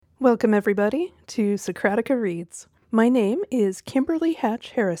Welcome, everybody, to Socratica Reads. My name is Kimberly Hatch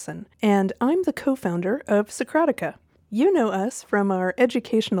Harrison, and I'm the co-founder of Socratica. You know us from our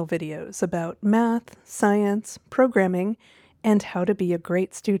educational videos about math, science, programming, and how to be a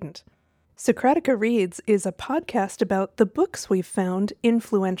great student. Socratica Reads is a podcast about the books we've found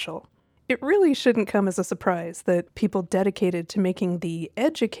influential. It really shouldn't come as a surprise that people dedicated to making the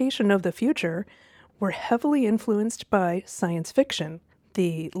education of the future were heavily influenced by science fiction,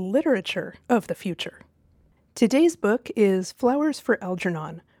 the literature of the future. Today's book is Flowers for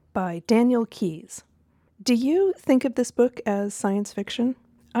Algernon by Daniel Keyes. Do you think of this book as science fiction?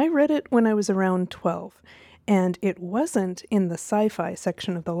 I read it when I was around 12, and it wasn't in the sci-fi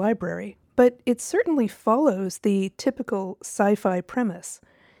section of the library, but it certainly follows the typical sci-fi premise.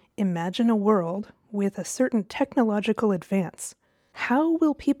 Imagine a world with a certain technological advance. How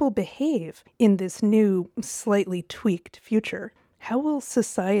will people behave in this new, slightly tweaked future? How will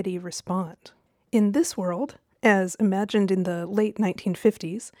society respond? In this world, as imagined in the late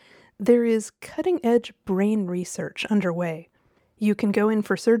 1950s, there is cutting-edge brain research underway. You can go in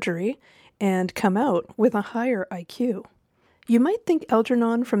for surgery and come out with a higher IQ. You might think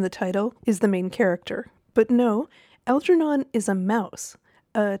Algernon from the title is the main character, but no, Algernon is a mouse,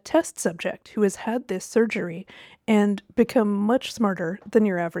 a test subject who has had this surgery and become much smarter than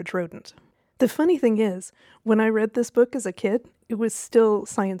your average rodent. The funny thing is, when I read this book as a kid, it was still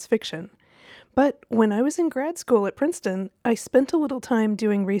science fiction. But when I was in grad school at Princeton, I spent a little time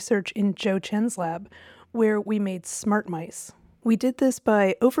doing research in Joe Chen's lab, where we made smart mice. We did this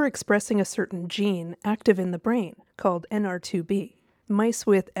by overexpressing a certain gene active in the brain, called NR2B. Mice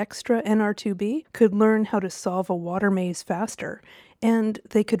with extra NR2B could learn how to solve a water maze faster, and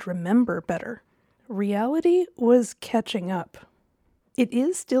they could remember better. Reality was catching up. It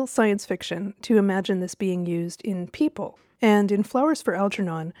is still science fiction to imagine this being used in people, and in Flowers for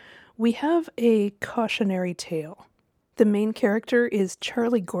Algernon, we have a cautionary tale. The main character is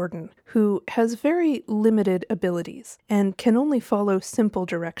Charlie Gordon, who has very limited abilities and can only follow simple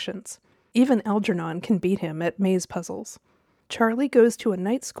directions. Even Algernon can beat him at maze puzzles. Charlie goes to a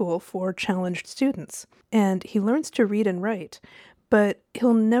night school for challenged students, and he learns to read and write, but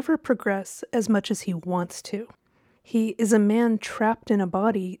he'll never progress as much as he wants to. He is a man trapped in a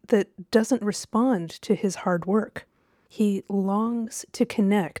body that doesn't respond to his hard work. He longs to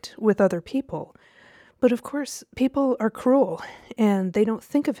connect with other people, but of course, people are cruel, and they don't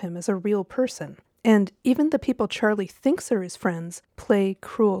think of him as a real person. And even the people Charlie thinks are his friends play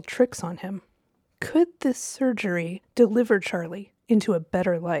cruel tricks on him. Could this surgery deliver Charlie into a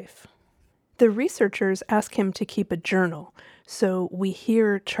better life? The researchers ask him to keep a journal, so we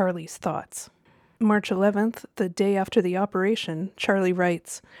hear Charlie's thoughts. March 11th, the day after the operation, Charlie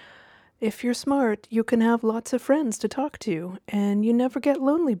writes, "If you're smart, you can have lots of friends to talk to, and you never get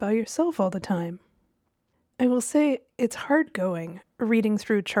lonely by yourself all the time." I will say it's hard going, reading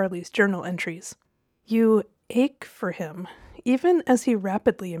through Charlie's journal entries. You ache for him, even as he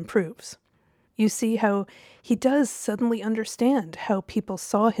rapidly improves. You see how he does suddenly understand how people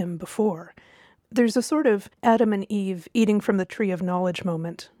saw him before. There's a sort of Adam and Eve eating from the tree of knowledge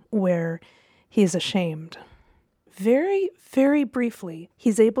moment, where he's ashamed. Very, very briefly,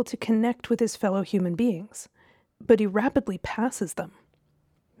 he's able to connect with his fellow human beings, but he rapidly passes them.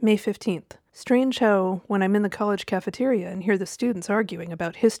 May 15th. Strange how, when I'm in the college cafeteria and hear the students arguing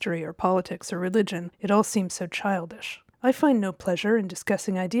about history or politics or religion, it all seems so childish. I find no pleasure in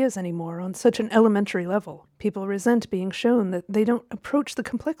discussing ideas anymore on such an elementary level. People resent being shown that they don't approach the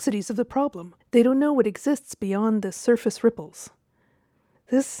complexities of the problem. They don't know what exists beyond the surface ripples.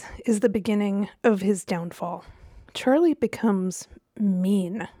 This is the beginning of his downfall. Charlie becomes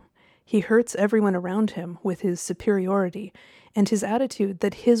mean. He hurts everyone around him with his superiority and his attitude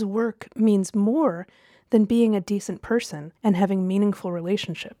that his work means more than being a decent person and having meaningful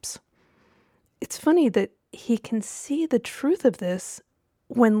relationships. It's funny that he can see the truth of this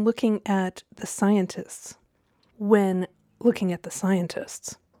when looking at the scientists.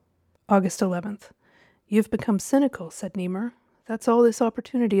 August 11th. "You've become cynical," said Niemer. "That's all this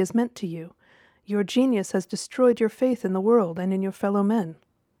opportunity has meant to you. Your genius has destroyed your faith in the world and in your fellow men."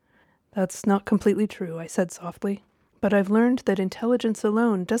 "That's not completely true," I said softly. "But I've learned that intelligence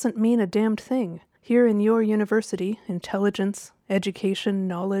alone doesn't mean a damned thing. Here in your university, intelligence, education,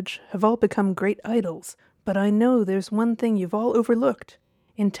 knowledge have all become great idols. But I know there's one thing you've all overlooked.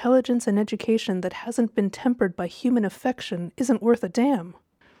 Intelligence and education that hasn't been tempered by human affection isn't worth a damn."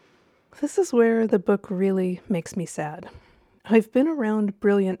 This is where the book really makes me sad. I've been around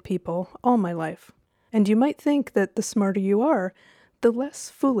brilliant people all my life, and you might think that the smarter you are, the less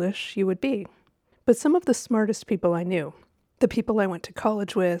foolish you would be. But some of the smartest people I knew, The people I went to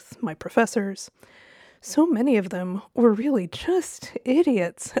college with, my professors, so many of them were really just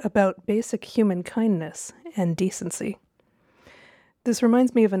idiots about basic human kindness and decency. This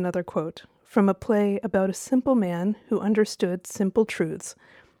reminds me of another quote from a play about a simple man who understood simple truths,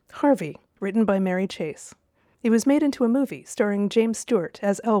 Harvey, written by Mary Chase. It was made into a movie starring James Stewart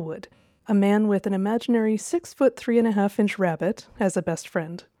as Elwood, a man with an imaginary 6'3.5" rabbit as a best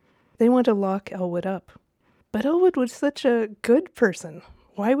friend. They want to lock Elwood up. But Elwood was such a good person.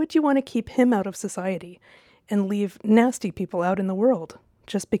 Why would you want to keep him out of society and leave nasty people out in the world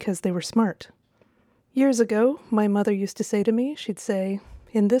just because they were smart? Years ago, my mother used to say to me, she'd say,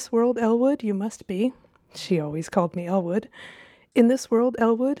 "In this world, Elwood, you must be," she always called me Elwood, "in this world,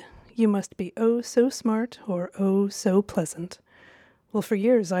 Elwood, you must be oh so smart or oh so pleasant." Well, for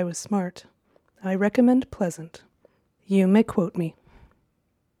years I was smart. I recommend pleasant. You may quote me.